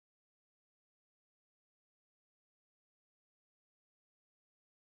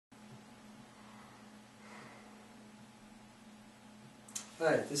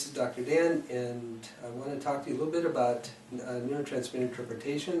Hi, this is Dr. Dan, and I want to talk to you a little bit about neurotransmitter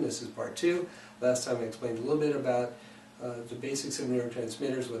interpretation. This is part 2. Last time I explained a little bit about the basics of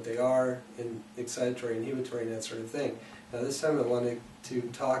neurotransmitters, what they are, and excitatory, inhibitory, and that sort of thing. Now this time I wanted to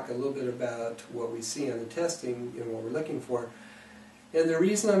talk a little bit about what we see on the testing and what we're looking for. And the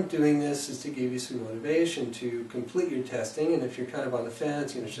reason I'm doing this is to give you some motivation to complete your testing, and if you're kind of on the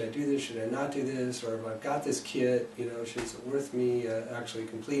fence, should I do this, should I not do this, or if I've got this kit, is it worth me actually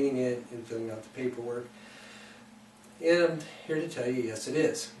completing it and filling out the paperwork? And I'm here to tell you, yes it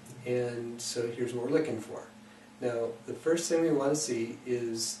is. And so here's what we're looking for. Now, the first thing we want to see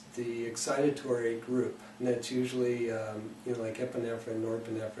is the excitatory group, and that's usually like epinephrine,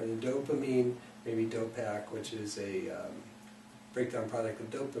 norepinephrine, and dopamine, maybe Dopac, which is a breakdown product of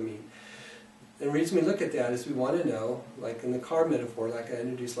dopamine. And the reason we look at that is we want to know, like in the car metaphor, like I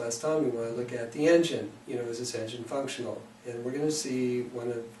introduced last time, we want to look at the engine. Is this engine functional? And we're going to see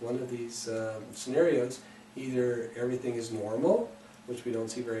one of these scenarios. Either everything is normal, which we don't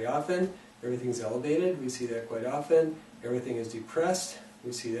see very often. Everything's elevated, we see that quite often. Everything is depressed,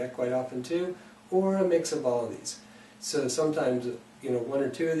 we see that quite often too. Or a mix of all of these. So sometimes, one or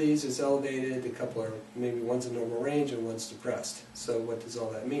two of these is elevated, a couple are, maybe one's in normal range and one's depressed. So what does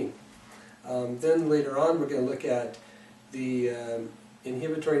all that mean? Then later on we're going to look at the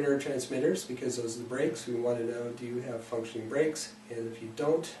inhibitory neurotransmitters, because those are the brakes. We want to know, do you have functioning brakes? And if you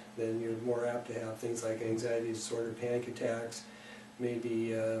don't, then you're more apt to have things like anxiety disorder, panic attacks,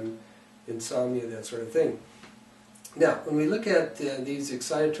 maybe insomnia, that sort of thing. Now, when we look at these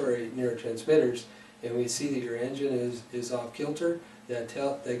excitatory neurotransmitters, and we see that your engine is off kilter, that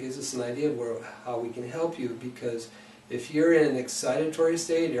gives us an idea of how we can help you, because if you're in an excitatory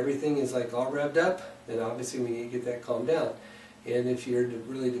state, everything is like all revved up, then obviously we need to get that calmed down. And if you're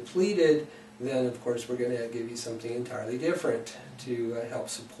really depleted, then of course we're going to give you something entirely different to help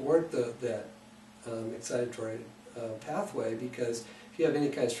support that excitatory pathway, because if you have any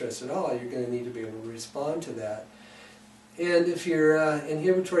kind of stress at all, you're going to need to be able to respond to that. And if your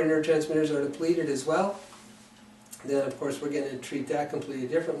inhibitory neurotransmitters are depleted as well, then of course we're going to treat that completely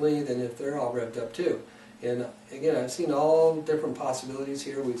differently than if they're all revved up too. And again, I've seen all different possibilities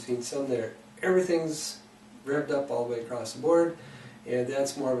here. We've seen some that everything's revved up all the way across the board, and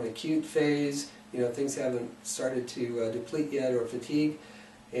that's more of an acute phase. Things haven't started to deplete yet or fatigue.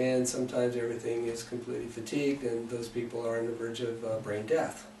 And sometimes everything is completely fatigued, and those people are on the verge of brain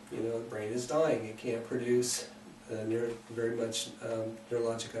death. The brain is dying. It can't produce very much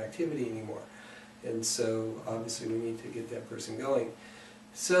neurological activity anymore. And so obviously we need to get that person going.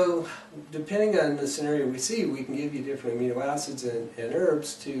 So depending on the scenario we see, we can give you different amino acids and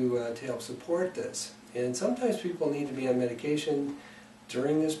herbs to help support this. And sometimes people need to be on medication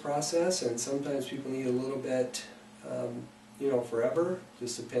during this process, and sometimes people need a little bit forever.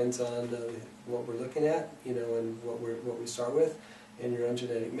 Just depends on what we're looking at, and what we start with, and your own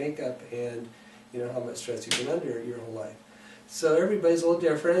genetic makeup, and how much stress you've been under your whole life. So everybody's a little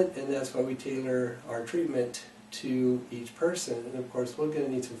different, and that's why we tailor our treatment to each person. And of course we're going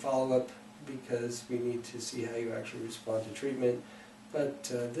to need some follow-up, because we need to see how you actually respond to treatment. But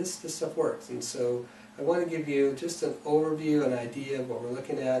this stuff works, and so I want to give you just an overview, an idea of what we're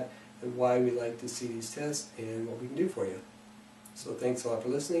looking at, and why we like to see these tests, and what we can do for you. So thanks a lot for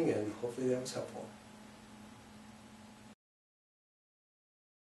listening, and hopefully that was helpful.